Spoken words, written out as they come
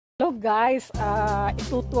So guys,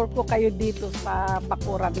 itutour ko kayo dito sa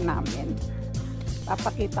bakuran namin.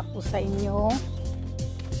 Papakita ko sa inyo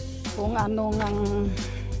kung ano ngang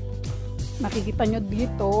makikita nyo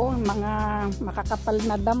dito, mga makakapal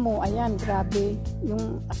na damo. Ayan, grabe.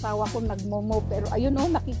 Yung asawa ko nagmomo, pero ayun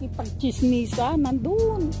oh, nakikipag-chismisa,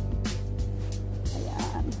 nandun.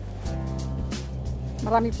 Ayan.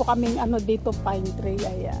 Marami po kaming ano dito, pine tree.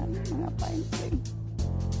 Ayan, mga pine tree.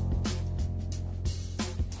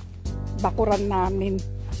 Bakuran namin.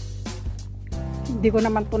 Hindi ko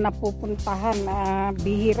naman po napupuntahan.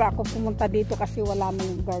 Bihira ako pumunta dito kasi wala na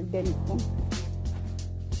yung garden ko.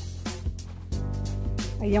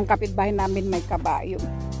 Ay, yung kapitbahay namin may kabayo.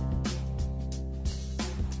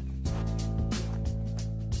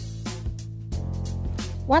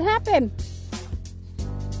 What happened?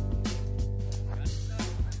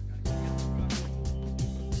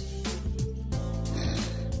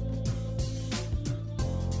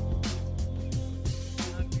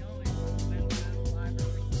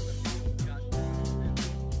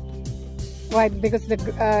 Why? Because the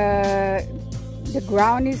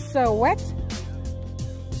ground is wet.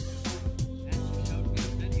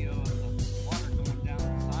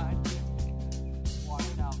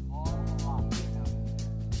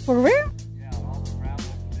 For real? Yeah, all the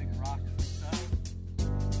gravel, big rocks and stuff,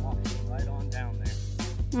 walking right on down there.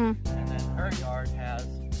 And then her yard has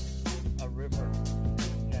a river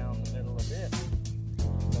down the middle of it.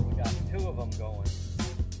 So we got two of them going.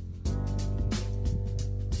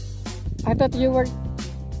 I thought you were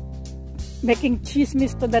making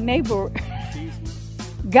chismis to the neighbor.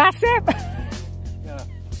 Chismis? Gossip! Yeah,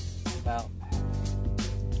 about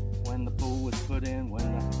when the pool was put in, when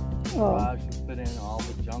the garage was put in, all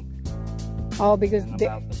the junk. Oh, because and they,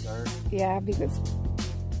 about the dirt. yeah, because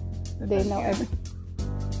they know everything.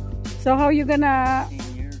 So how you gonna?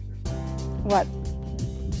 15 years or something. What?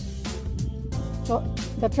 So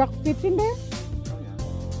the truck fits in there? Oh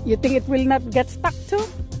yeah. You think it will not get stuck too?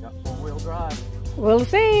 Got four-wheel drive. We'll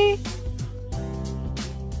see.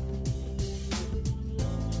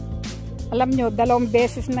 Alam nyo, 2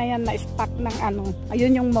 beses na yan na stuck ng ano.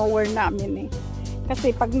 Ayun yung mower namin eh. Kasi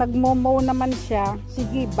pag nagmo-mow naman siya,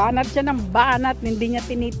 sige, banat siya ng banat, hindi niya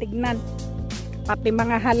tinitignan. Pati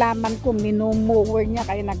mga halaman ko, mino-mower niya,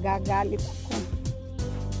 kaya nagagalit ako.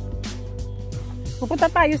 Pupunta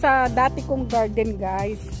tayo sa dati kong garden,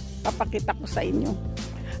 guys. Papakita ko sa inyo.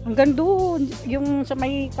 Hanggang doon, yung sa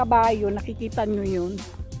may kabayo, nakikita nyo yun.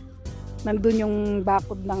 Nandun yung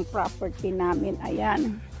bakod ng property namin.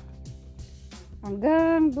 Ayan.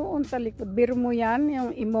 Hanggang doon sa likod. Biro mo yan, yung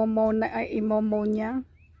imomo niya.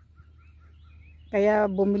 Kaya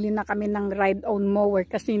bumili na kami ng ride-on mower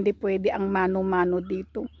kasi hindi pwede ang mano-mano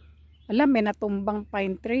dito. Alam, may natumbang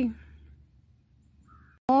pine tree.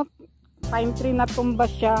 Pine tree natumba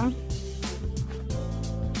siya.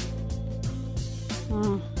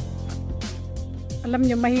 Alam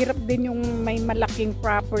nyo, mahirap din yung may malaking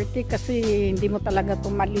property kasi hindi mo talaga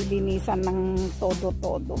ito malilinisan ng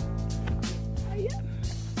todo-todo. Ayan.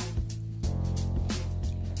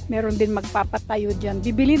 Meron din magpapatayo dyan.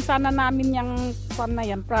 Bibilin sana namin yung na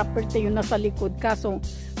yan, property yung nasa likod. Kaso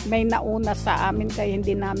may nauna sa amin kaya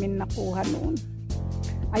hindi namin nakuha noon.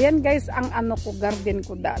 Ayan guys, ang ano ko, garden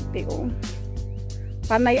ko dati. Oh.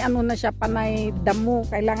 Panay ano na siya, panay damo.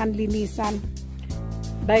 Kailangan linisan.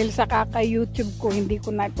 Dahil sa kaka-YouTube ko, hindi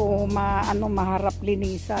ko na ito maharap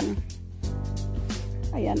linisan.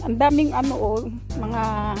 Ayan, ang daming ano oh,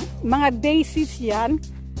 mga daisies yan.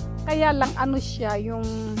 Kaya lang ano siya, yung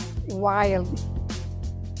wild.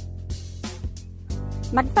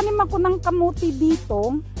 Nagtanim ako ng kamuti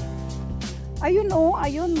dito. Ayun oh,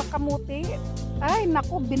 ayun, makamuti. Ay,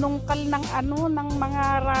 naku, binungkal ng ano, ng mga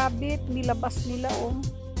rabbit. Nilabas nila oh.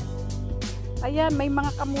 Ayan, may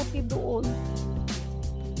mga kamuti doon.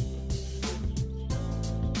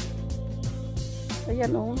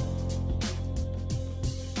 Ayan oh.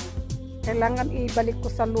 Kailangan ibalik ko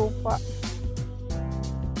sa lupa.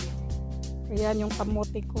 Ayan yung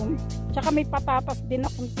kamuti ko. Tsaka may patatas din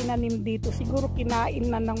akong tinanim dito. Siguro kinain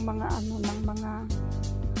na ng mga ano, ng mga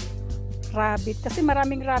rabbit. Kasi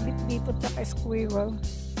maraming rabbit dito tsaka squirrel.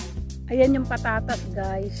 Ayan yung patatas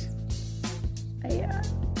guys. Ayan.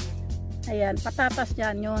 Ayan, patatas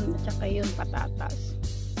yan yun. Tsaka yun patatas.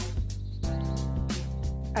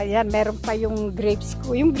 Ayan, meron pa yung grapes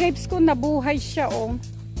ko. Yung grapes ko nabuhay siya oh.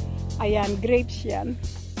 Ayan, grapes yan.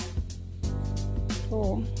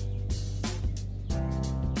 So,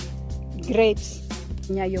 grapes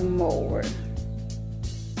niya yung mower.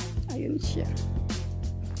 Ayun siya.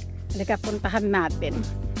 Halika, puntahan natin.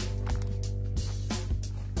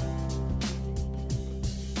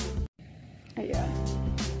 Ayan.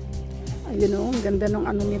 Ayun o, ang ganda ng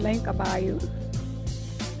ano nila, yung kabayo.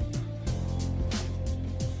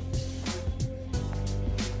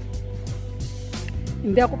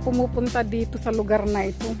 Hindi ako pumupunta dito sa lugar na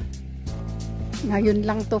ito. Ngayon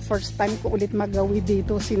lang to, first time ko ulit magawi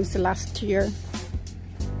dito since last year.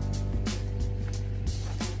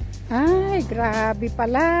 Ay, grabe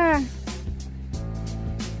pala.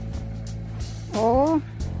 Oh.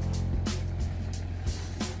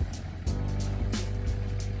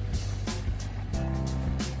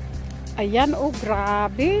 Ayan, oh,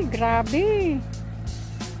 grabe, grabe.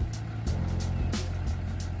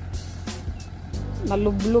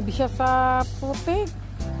 Nalublob siya sa putik.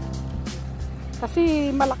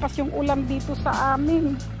 Kasi malakas yung ulan dito sa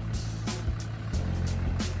amin.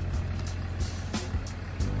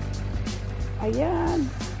 Ayan.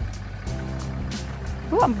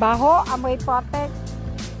 Oh, ang baho, amoy putik.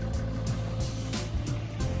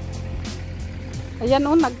 Ayan,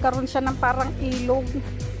 oh, nagkaroon siya ng parang ilog.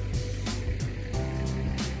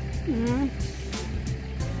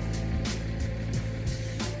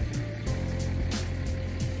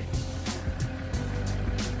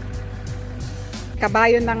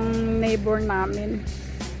 Kabayo ng neighbor namin.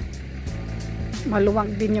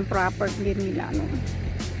 Maluwag din yung property nila, no?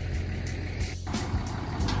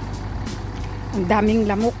 Ang daming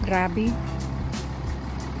lamok, grabe.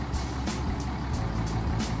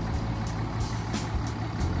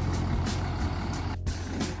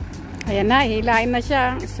 Ayan na, hilain na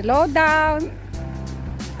siya. Slow down.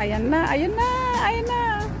 Ayan na, ayan na, ayan na.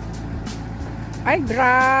 Ay,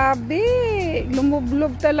 grabe.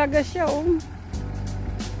 Lumublob talaga siya, oh.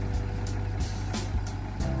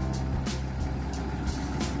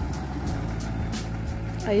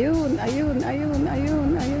 Ayun, ayun, ayun,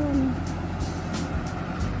 ayun, ayun.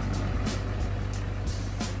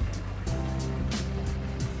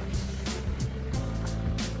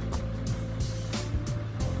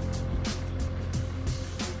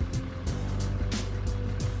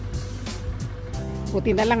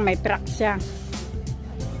 Buti na lang may truck siya.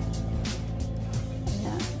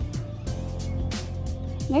 Ayan.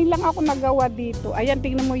 Ngayon lang ako nagawa dito. Ayan,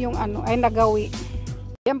 tingnan mo yung ano, ay nagawi.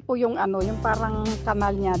 Yan po yung ano, yung parang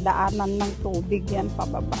kanal niya, daanan ng tubig yan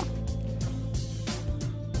pababa.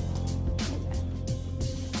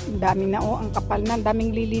 Ang dami na, oh, ang kapal na, ang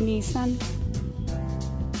daming lilinisan.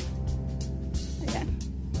 Ayan.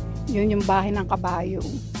 Yun yung bahay ng kabayo.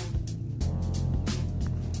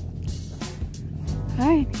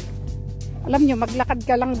 Ay, alam nyo, maglakad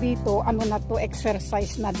ka lang dito, ano na to,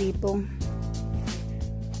 exercise na dito.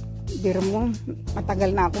 Biro mo,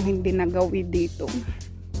 matagal na akong hindi nagawi dito.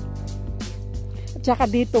 At saka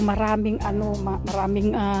dito maraming ano,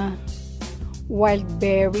 maraming wild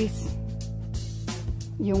berries.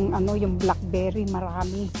 Yung ano, yung blackberry,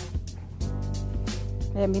 marami.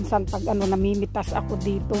 Kaya minsan pag ano, namimitas ako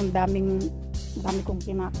dito, ang dami kong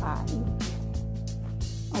kinakain.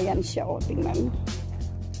 Ayan siya, oh, tingnan.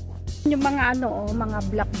 Yung mga ano, oh, mga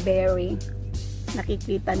blackberry,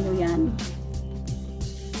 nakikita nyo yan.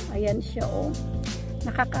 Ayan siya, oh,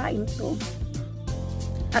 nakakain to.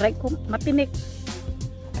 Aray ko, matinik.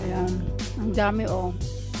 Ayan, ang dami, oh,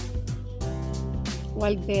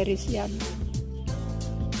 wild berries yan.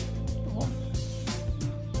 Oh.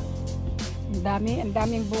 Ang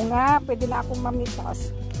daming bunga, pwede na akong mamitas.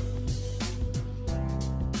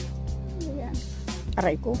 Ayan,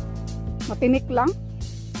 aray ko, matinik lang.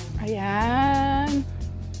 Ayan.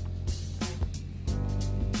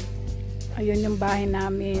 Ayun yung bahay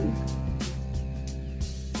namin.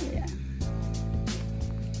 Ayan.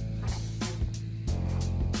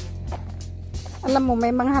 Alam mo,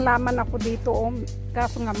 may mga halaman ako dito, oh.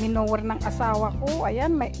 Kaso nga minower ng asawa ko.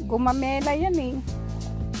 Ayan, may gumamela yan, eh.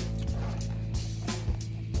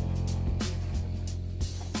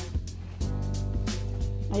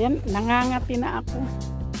 Ayan, nangangati na ako.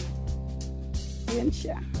 Ayan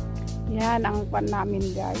siya. Yan ang pan namin,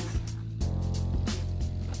 guys.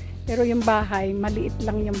 Pero yung bahay, maliit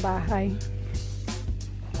lang yung bahay.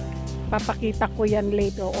 Papakita ko yan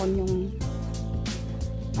later on yung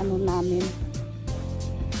ano namin.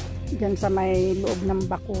 Diyan sa may loob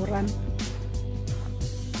ng bakuran.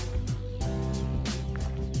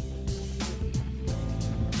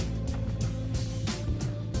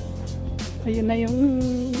 Ayun na yung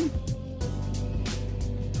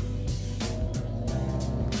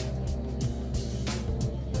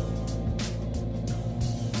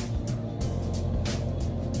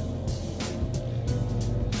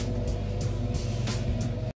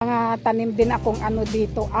tanim din akong ano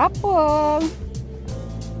dito, apple.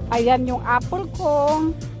 Ayan yung apple ko,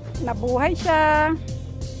 nabuhay siya.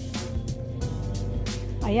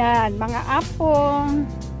 Ayan, mga apple.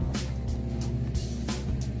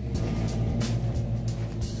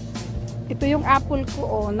 Ito yung apple ko,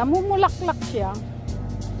 oh. Namumulaklak siya.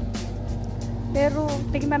 Pero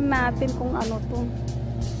tingnan natin kung ano to.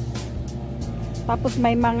 Tapos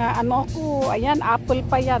may mga ano ako, ayan, apple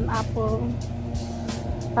pa yan, apple.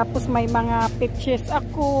 Tapos may mga peaches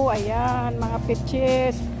ako, ayan, mga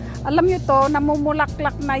peaches. Alam nyo to,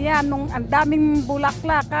 namumulaklak na yan. Nung ang daming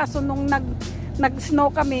bulaklak, kaso nung nag-snow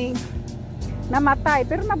kami, namatay.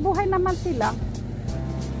 Pero nabuhay naman sila.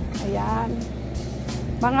 Ayan.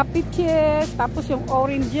 Mga peaches, tapos yung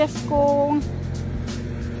oranges ko.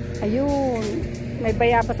 Ayun, may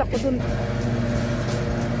bayabas ako dun.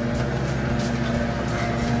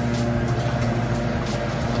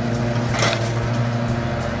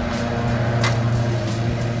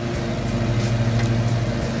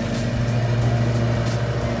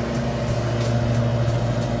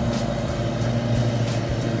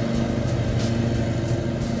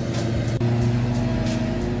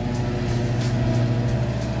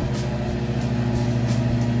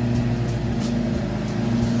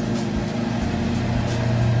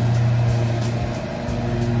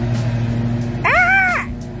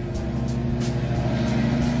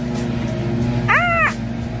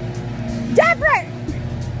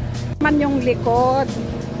 Man yung likod,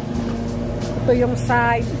 ito yung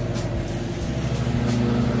side.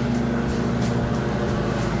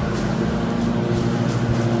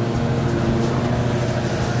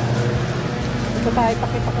 Ito tayo,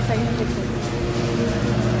 pakita ko sa inyo likod.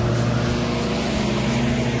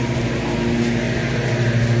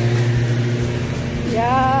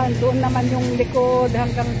 Yan, doon naman yung likod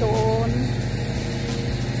hanggang doon.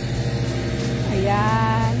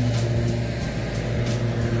 Ayan.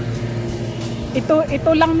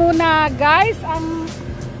 Ito lang muna guys ang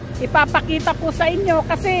ipapakita ko sa inyo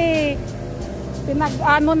kasi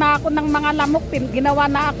pinag-ano na ako ng mga lamok, ginawa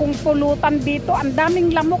na akong pulutan dito. Ang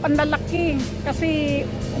daming lamok, ang lalaki kasi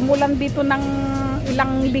umulan dito ng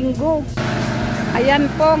ilang linggo. Ayan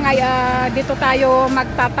po, dito tayo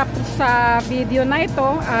magtatapos sa video na ito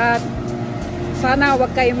at sana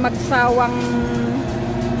wag kayong magsawang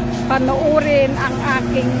panoorin ang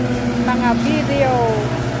aking mga video.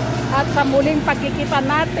 At sa muling pagkikita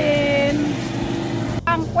natin,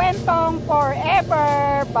 ang kwentong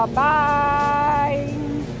PoR-EbEr. Bye-bye!